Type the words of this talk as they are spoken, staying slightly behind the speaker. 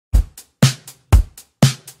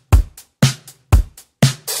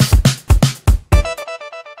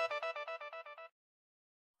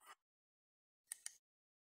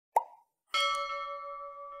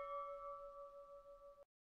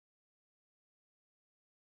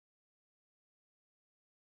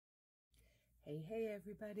Hey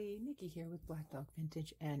everybody, Nikki here with Black Dog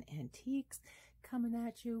Vintage and Antiques, coming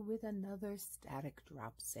at you with another static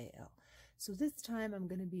drop sale. So this time I'm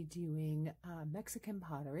going to be doing Mexican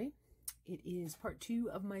pottery. It is part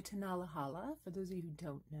 2 of my Tonala Holla. For those of you who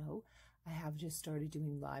don't know, I have just started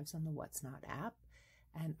doing lives on the What's Not app,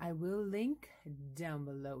 and I will link down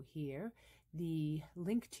below here the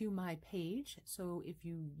link to my page. So if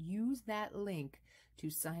you use that link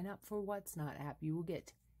to sign up for What's Not app, you will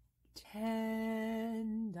get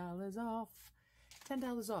 $10 off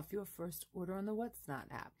your first order on the What's Not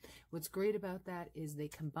app. What's great about that is they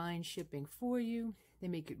combine shipping for you. They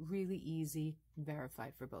make it really easy,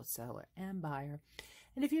 verified for both seller and buyer.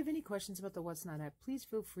 And if you have any questions about the What's Not app, please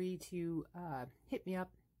feel free to hit me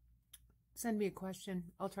up, send me a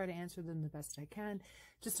question. I'll try to answer them the best I can.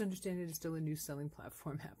 Just understand it is still a new selling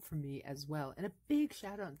platform app for me as well. And a big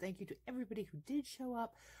shout out and thank you to everybody who did show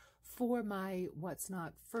up for my What's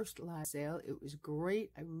Not first live sale. It was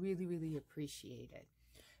great. I really appreciate it.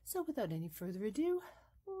 So without any further ado,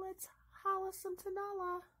 let's holla some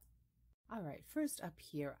Tonala. All right, first up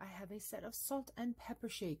here, I have a set of salt and pepper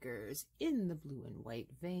shakers in the blue and white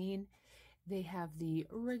vein. They have the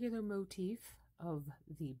regular motif of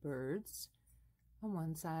the birds on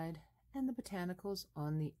one side and the botanicals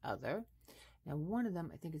on the other. Now one of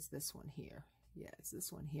them, I think it's this one here. Yeah, it's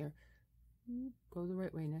this one here. Go the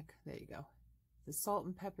right way, Nick. There you go. The salt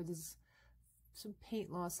and pepper, there's some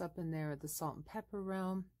paint loss up in there at the salt and pepper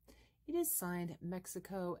realm. It is signed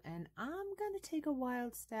Mexico, and I'm going to take a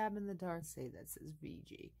wild stab in the dark, say that says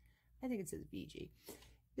VG. I think it says VG.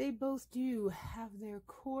 They both do have their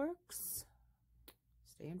corks.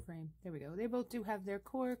 Stay in frame. There we go. They both do have their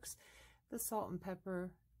corks. The salt and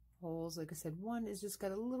pepper holes, like I said, one is just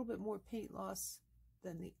got a little bit more paint loss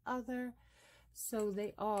than the other. So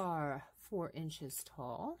they are 4 inches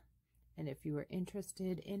tall, and if you are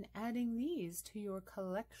interested in adding these to your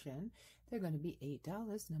collection, they're going to be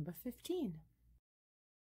 $8, number 15.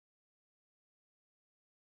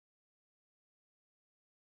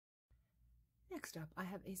 Next up, I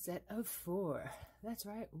have a set of 4. That's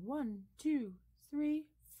right, 1, 2, 3,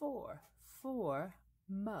 4. 4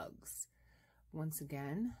 mugs. Once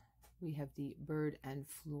again, we have the bird and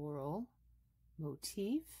floral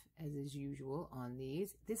motif as is usual on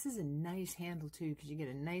these. This is a nice handle too, because you get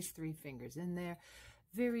a nice 3 fingers in there.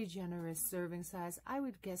 Very generous serving size. I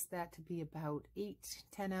would guess that to be about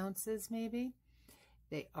 8-10 ounces maybe.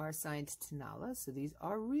 They are signed Tonala, so these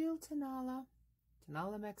are real Tonala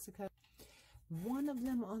Mexico. One of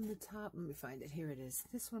them on the top, let me find it, here it is.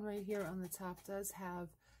 This one right here on the top does have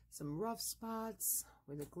some rough spots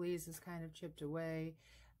where the glaze is kind of chipped away.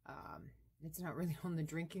 It's not really on the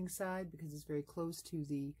drinking side because it's very close to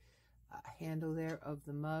the handle there of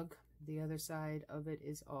the mug. The other side of it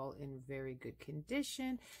is all in very good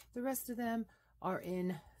condition. The rest of them are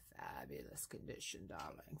in fabulous condition,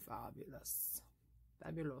 darling. Fabulous.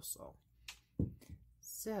 Fabuloso.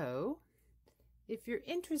 So, if you're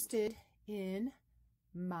interested in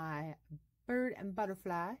my bird and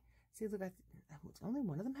butterfly, see, look, only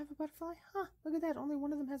one of them have a butterfly? Huh, look at that. Only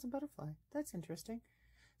one of them has a butterfly. That's interesting.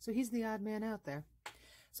 So he's the odd man out there.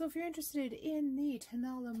 So if you're interested in the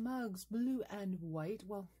Tonala mugs, blue and white,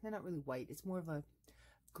 well, they're not really white. It's more of a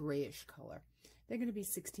grayish color. They're going to be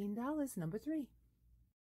 $16, number 3.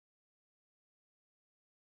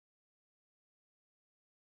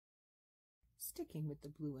 Sticking with the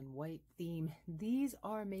blue and white theme, these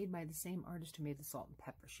are made by the same artist who made the salt and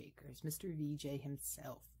pepper shakers, Mr. VJ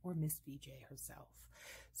himself, or Miss VJ herself.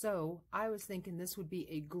 So I was thinking this would be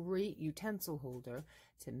a great utensil holder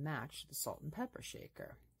to match the salt and pepper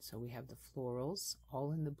shaker. So we have the florals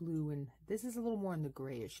all in the blue, and this is a little more in the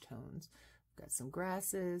grayish tones. We've got some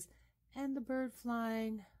grasses and the bird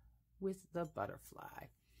flying with the butterfly.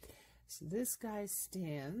 So this guy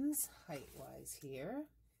stands height-wise here.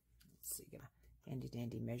 Let's see, get a handy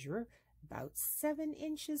dandy measurer, about 7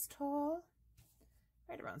 inches tall.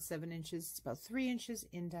 Right around 7 inches. It's about 3 inches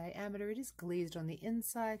in diameter. It is glazed on the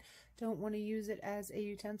inside. Don't want to use it as a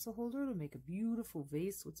utensil holder. It'll make a beautiful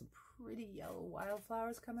vase with some pretty yellow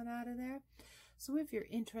wildflowers coming out of there. So if you're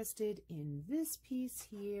interested in this piece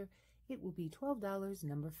here, it will be $12,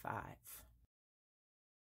 number 5.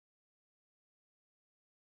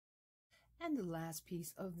 And the last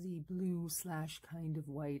piece of the blue / kind of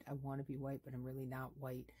white, I want to be white, but I'm really not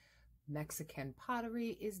white, Mexican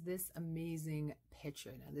pottery is this amazing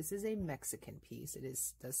picture. Now this is a Mexican piece. It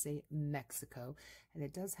does say Mexico, and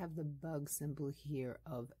it does have the bug symbol here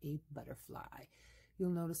of a butterfly. You'll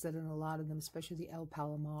notice that in a lot of them, especially the El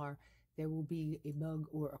Palomar, there will be a bug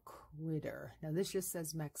or a critter. Now this just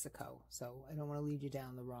says Mexico, so I don't want to lead you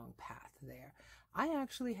down the wrong path there. I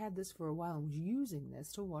actually had this for a while and was using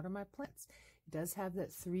this to water my plants. It does have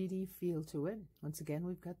that 3D feel to it. Once again,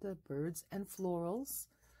 we've got the birds and florals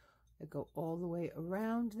that go all the way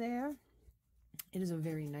around there. It is a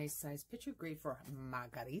very nice size pitcher, great for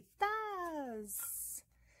margaritas.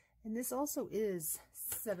 And this also is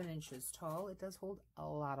 7 inches tall. It does hold a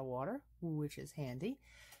lot of water, which is handy.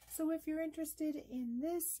 So if you're interested in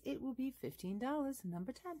this, it will be $15,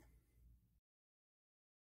 number 10.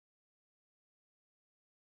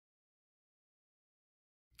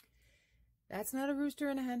 That's not a rooster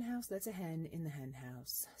in a hen house, that's a hen in the hen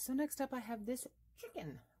house. So next up I have this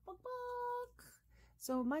chicken. Buck, buck.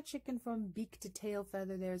 So my chicken from beak to tail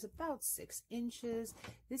feather there is about 6 inches.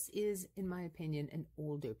 This is, in my opinion, an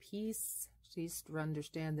older piece. Please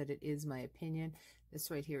understand that it is my opinion.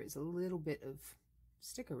 This right here is a little bit of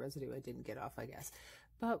sticker residue I didn't get off, I guess.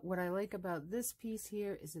 But what I like about this piece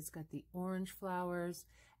here is it's got the orange flowers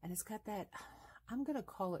and it's got that, I'm going to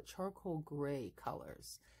call it charcoal gray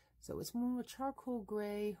colors. So it's more of a charcoal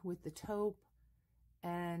gray with the taupe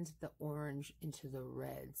and the orange into the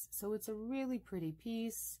reds. So it's a really pretty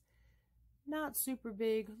piece. Not super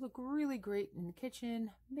big, look really great in the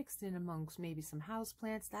kitchen, mixed in amongst maybe some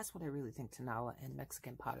houseplants. That's what I really think Tonala and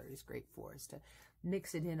Mexican pottery is great for, is to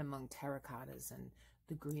mix it in among terracottas and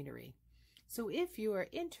the greenery. So if you are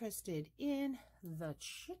interested in the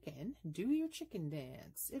chicken, do your chicken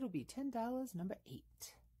dance. It'll be $10, number 8.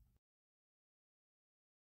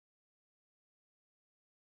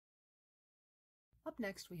 Up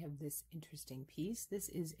next, we have this interesting piece. This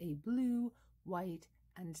is a blue, white,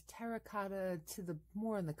 and terracotta to the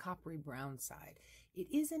more on the coppery brown side. It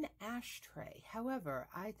is an ashtray. However,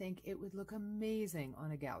 I think it would look amazing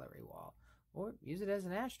on a gallery wall, or use it as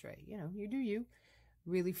an ashtray. You know, you do you.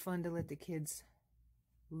 Really fun to let the kids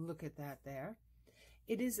look at that there.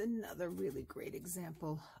 It is another really great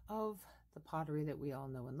example of the pottery that we all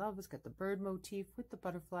know and love. It's got the bird motif with the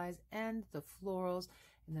butterflies and the florals.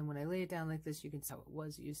 And then when I lay it down like this, you can see how it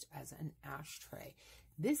was used as an ashtray.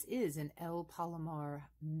 This is an El Palomar,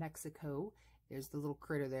 Mexico. There's the little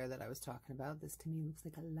critter there that I was talking about. This to me looks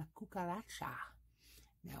like a La Cucaracha.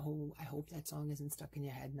 Now, I hope that song isn't stuck in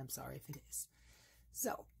your head, and I'm sorry if it is.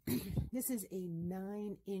 So, this is a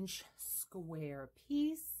 9-inch square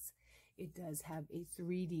piece. It does have a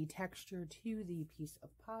 3D texture to the piece of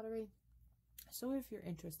pottery. So if you're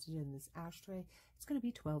interested in this ashtray, it's going to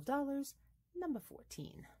be $12, number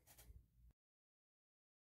 14.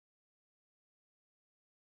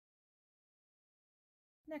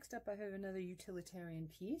 Next up, I have another utilitarian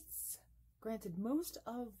piece. Granted, most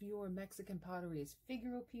of your Mexican pottery is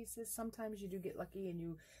figural pieces. Sometimes you do get lucky and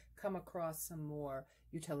you come across some more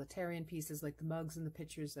utilitarian pieces like the mugs and the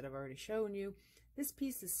pictures that I've already shown you. This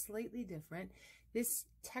piece is slightly different. This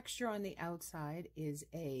texture on the outside is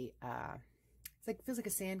a, feels like a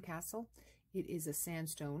sandcastle. It is a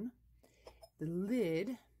sandstone. The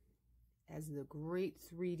lid has the great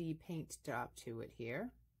 3D paint job to it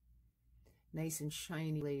here. Nice and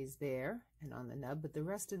shiny glaze there and on the nub, but the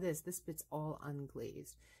rest of this bit's all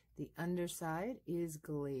unglazed. The underside is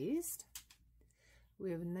glazed.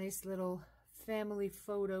 We have a nice little family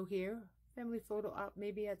photo here. Family photo op,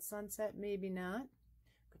 maybe at sunset, maybe not.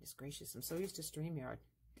 Goodness gracious, I'm so used to StreamYard.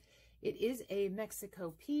 It is a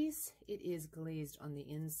Mexico piece. It is glazed on the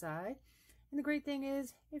inside. And the great thing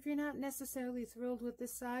is, if you're not necessarily thrilled with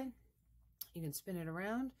this side, you can spin it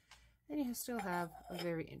around and you still have a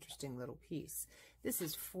very interesting little piece. This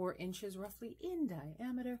is 4 inches roughly in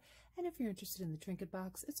diameter, and if you're interested in the trinket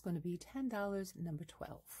box, it's going to be $10, number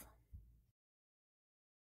 12.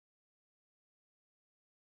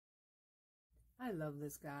 I love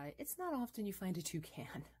this guy. It's not often you find a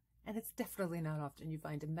toucan, and it's definitely not often you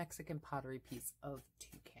find a Mexican pottery piece of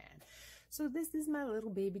toucan. So this is my little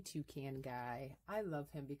baby toucan guy. I love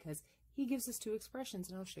him because he gives us 2 expressions,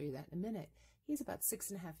 and I'll show you that in a minute. He's about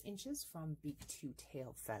 6.5 inches from beak to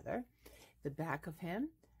tail feather. The back of him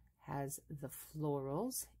has the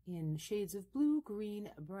florals in shades of blue,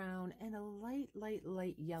 green, brown, and a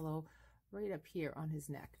light yellow right up here on his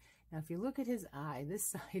neck. Now, if you look at his eye, this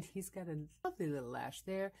side, he's got a lovely little lash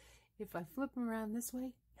there. If I flip him around this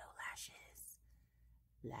way, no lashes.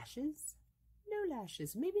 Lashes? No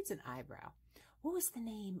lashes. Maybe it's an eyebrow. What was the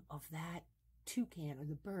name of that toucan or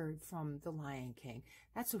the bird from The Lion King?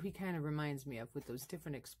 That's what he kind of reminds me of with those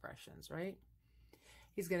different expressions, right?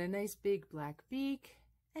 He's got a nice big black beak,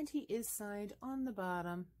 and he is signed on the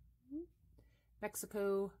bottom,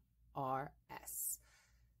 Mexico RS.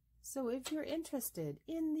 So if you're interested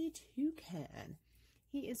in the toucan,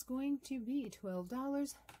 he is going to be $12,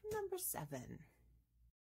 number 7.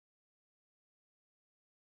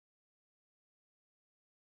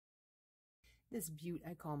 This beaut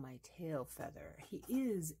I call my tail feather. He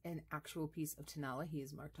is an actual piece of Tonala. He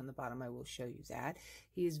is marked on the bottom. I will show you that.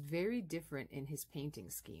 He is very different in his painting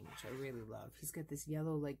scheme, which I really love. He's got this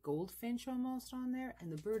yellow like goldfinch almost on there, and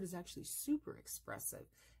the bird is actually super expressive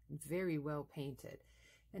and very well painted.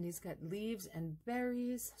 And he's got leaves and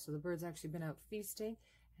berries, so the bird's actually been out feasting.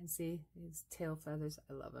 And see, his tail feathers,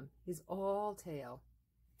 I love him. He's all tail.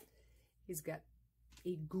 He's got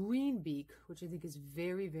a green beak, which I think is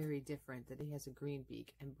very, very different, that he has a green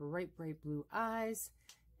beak, and bright, bright blue eyes,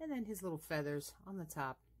 and then his little feathers on the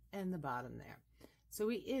top and the bottom there. So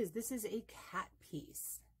this is a cat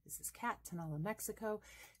piece. This is Cat, Tonala, Mexico.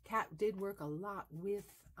 Cat did work a lot with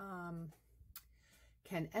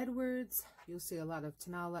Ken Edwards. You'll see a lot of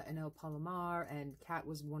Tonala and El Palomar, and Cat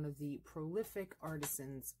was one of the prolific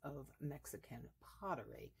artisans of Mexican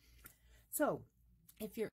pottery. So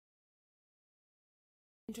if you're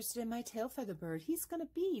interested in my tail feather bird, he's going to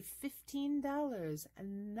be $15,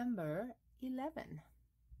 number 11.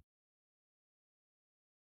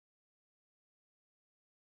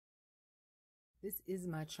 This is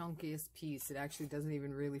my chunkiest piece. It actually doesn't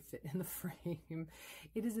even really fit in the frame.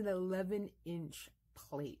 It is an 11-inch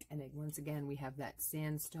plate, and once again we have that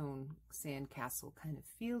sandstone sandcastle kind of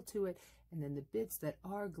feel to it, and then the bits that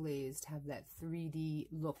are glazed have that 3D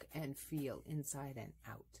look and feel inside and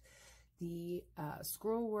out. The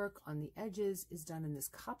scroll work on the edges is done in this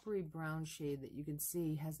coppery brown shade that you can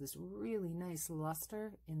see has this really nice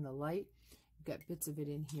luster in the light. We've got bits of it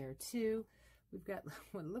in here too. We've got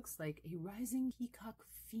what looks like a rising peacock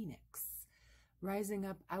phoenix rising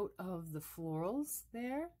up out of the florals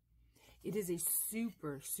there. It is a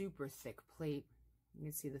super, super thick plate. You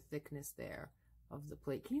can see the thickness there of the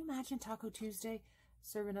plate. Can you imagine Taco Tuesday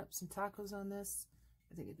serving up some tacos on this?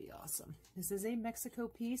 I think it'd be awesome. This is a Mexico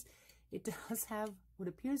piece. It does have what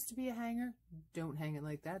appears to be a hanger. Don't hang it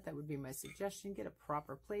like that. That would be my suggestion. Get a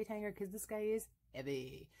proper plate hanger because this guy is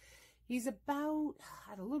heavy. He's about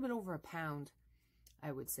a little bit over a pound,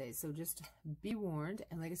 I would say. So just be warned.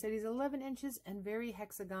 And like I said, he's 11 inches and very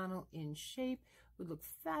hexagonal in shape. Would look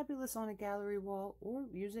fabulous on a gallery wall or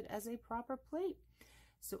use it as a proper plate.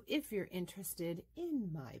 So if you're interested in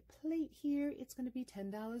my plate here, it's going to be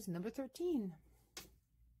 $10, number 13.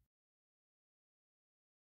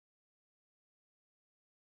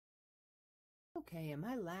 Okay, and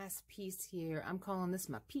my last piece here, I'm calling this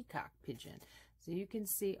my peacock pigeon. So you can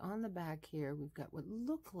see on the back here, we've got what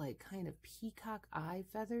look like kind of peacock eye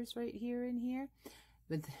feathers right here and here.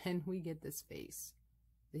 But then we get this face.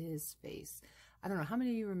 This face. I don't know how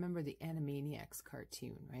many of you remember the Animaniacs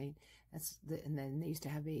cartoon, right? And then they used to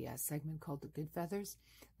have a segment called The Good Feathers.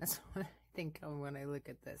 That's what I think of when I look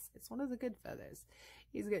at this. It's one of the good feathers.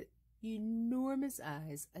 He's got enormous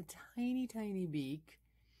eyes, a tiny, tiny beak.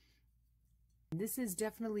 This is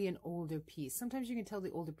definitely an older piece. Sometimes you can tell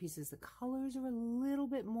the older pieces, the colors are a little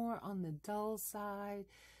bit more on the dull side.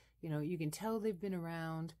 You know, you can tell they've been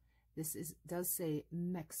around. This does say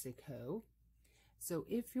Mexico. So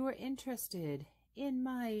if you're interested in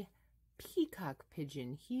my peacock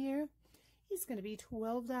pigeon here, he's going to be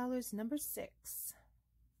 $12, number 6.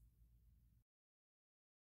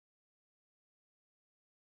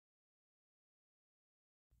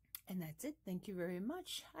 And that's it. Thank you very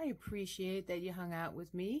much. I appreciate that you hung out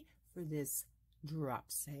with me for this drop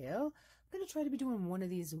sale. I'm going to try to be doing one of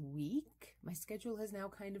these a week. My schedule has now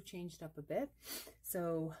kind of changed up a bit.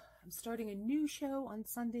 So I'm starting a new show on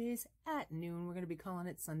Sundays at noon. We're going to be calling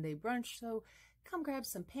it Sunday Brunch. So come grab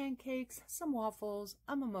some pancakes, some waffles,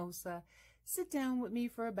 a mimosa, sit down with me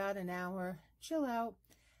for about an hour, chill out,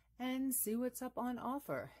 and see what's up on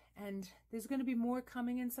offer. And there's going to be more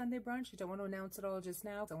coming in Sunday Brunch. I don't want to announce it all just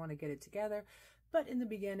now. I want to get it together. But in the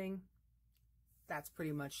beginning, that's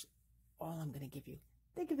pretty much all I'm going to give you.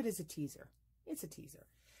 Think of it as a teaser. It's a teaser.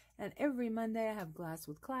 And every Monday I have Glass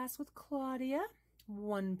with Class with Claudia,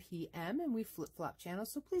 1 p.m. And we flip-flop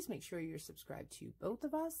channels. So please make sure you're subscribed to both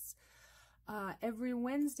of us. Every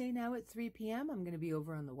Wednesday now at 3 p.m. I'm going to be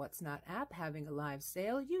over on the What's Not app having a live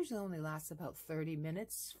sale. It usually only lasts about 30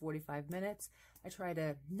 minutes, 45 minutes. I try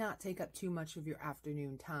to not take up too much of your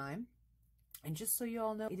afternoon time. And just so you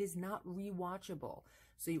all know, it is not rewatchable.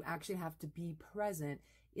 So you actually have to be present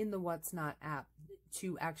in the What's Not app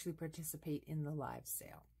to actually participate in the live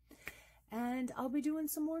sale. And I'll be doing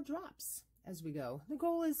some more drops as we go. The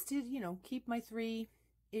goal is to, you know, keep my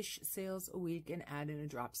 3-ish sales a week and add in a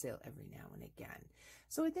drop sale every now and again.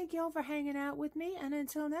 So I thank you all for hanging out with me, and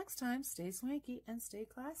until next time, stay swanky and stay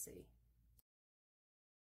classy.